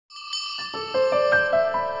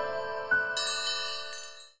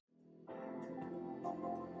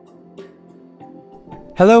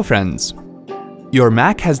Hello friends! Your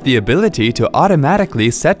Mac has the ability to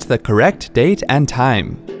automatically set the correct date and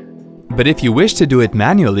time. But if you wish to do it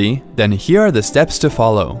manually, then here are the steps to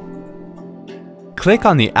follow. Click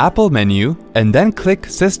on the Apple menu and then click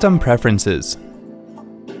System Preferences.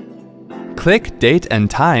 Click Date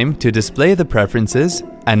and Time to display the preferences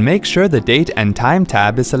and make sure the Date and Time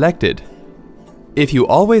tab is selected. If you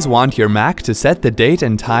always want your Mac to set the date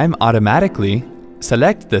and time automatically,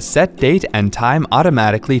 select the Set Date and Time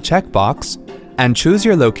Automatically checkbox and choose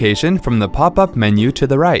your location from the pop-up menu to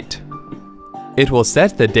the right. It will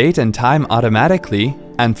set the date and time automatically,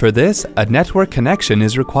 and for this, a network connection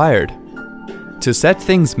is required. To set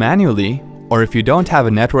things manually, or if you don't have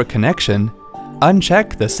a network connection,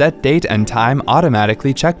 uncheck the Set Date and Time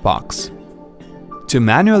Automatically checkbox. To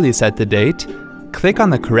manually set the date, click on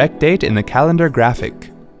the correct date in the calendar graphic.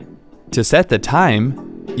 To set the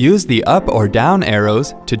time, use the up or down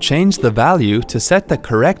arrows to change the value to set the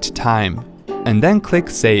correct time, and then click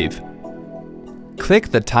Save. Click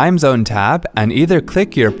the Time Zone tab and either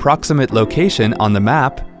click your approximate location on the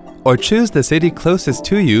map or choose the city closest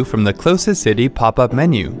to you from the Closest City pop-up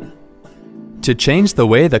menu. To change the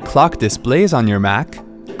way the clock displays on your Mac,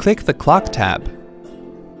 click the Clock tab.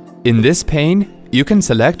 In this pane, you can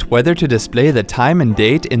select whether to display the time and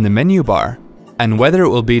date in the menu bar, and whether it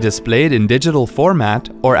will be displayed in digital format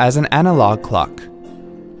or as an analog clock.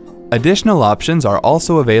 Additional options are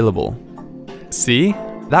also available. See?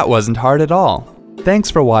 That wasn't hard at all.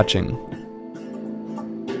 Thanks for watching.